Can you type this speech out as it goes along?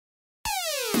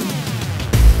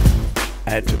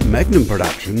At Magnum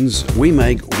Productions, we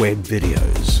make web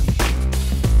videos.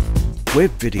 Web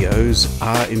videos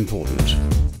are important.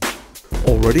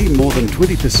 Already more than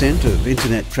 20% of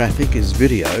internet traffic is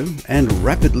video and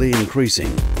rapidly increasing.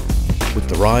 With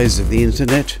the rise of the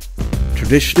internet,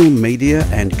 traditional media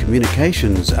and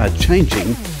communications are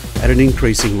changing at an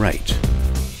increasing rate.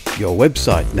 Your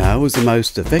website now is the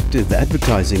most effective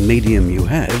advertising medium you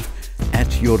have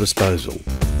at your disposal.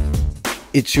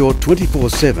 It's your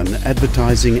 24/7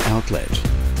 advertising outlet,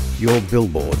 your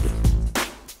billboard.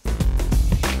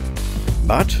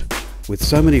 But with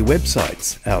so many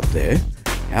websites out there,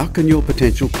 how can your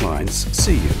potential clients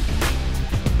see you?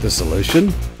 The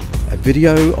solution? A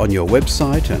video on your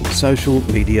website and social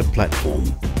media platform.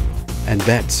 And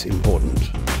that's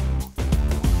important.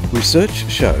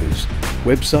 Research shows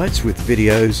websites with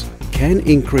videos can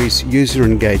increase user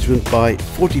engagement by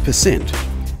 40%,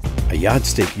 a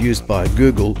yardstick used by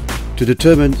Google to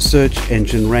determine search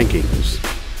engine rankings.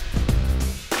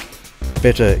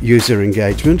 Better user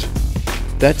engagement?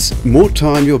 That's more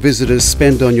time your visitors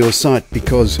spend on your site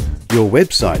because your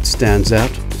website stands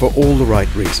out for all the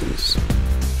right reasons.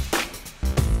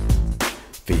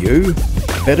 For you,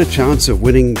 a better chance of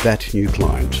winning that new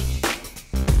client.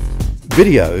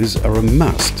 Videos are a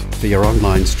must for your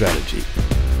online strategy.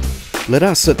 Let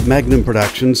us at Magnum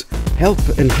Productions help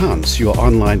enhance your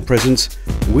online presence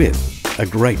with a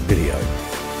great video.